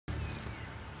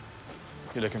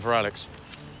You're looking for Alex?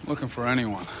 Looking for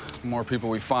anyone. The more people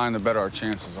we find, the better our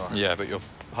chances are. Yeah, but you're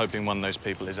hoping one of those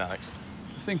people is Alex.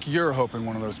 I think you're hoping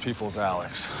one of those people is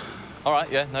Alex. All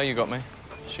right, yeah, no, you got me.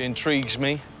 She intrigues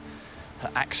me. Her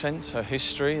accent, her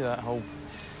history, that whole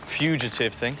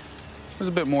fugitive thing. There's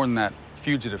a bit more than that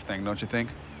fugitive thing, don't you think?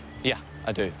 Yeah,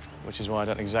 I do. Which is why I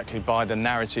don't exactly buy the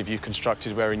narrative you've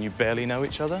constructed wherein you barely know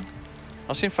each other.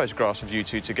 I've seen photographs of you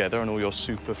two together and all your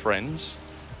super friends.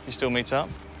 You still meet up?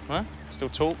 Huh? Still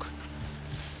talk?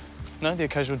 No, the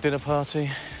occasional dinner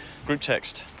party, group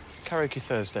text, karaoke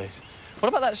Thursdays. What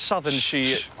about that southern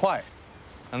Shh, quiet.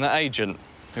 And that agent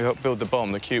who helped build the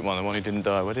bomb, the cute one, the one who didn't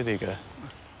die? Where did he go?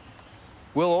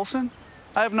 Will Olsen?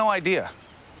 I have no idea.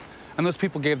 And those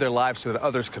people gave their lives so that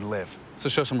others could live. So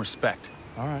show some respect.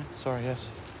 All right, sorry, yes.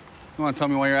 You want to tell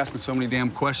me why you're asking so many damn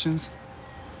questions?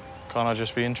 Can't I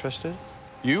just be interested?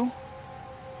 You?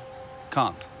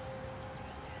 Can't.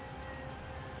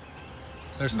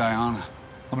 There's Diana.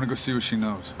 I'm gonna go see what she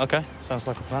knows. Okay, sounds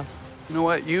like a plan. You know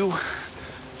what? You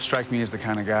strike me as the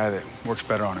kind of guy that works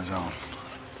better on his own.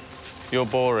 You're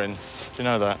boring. Do you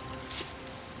know that?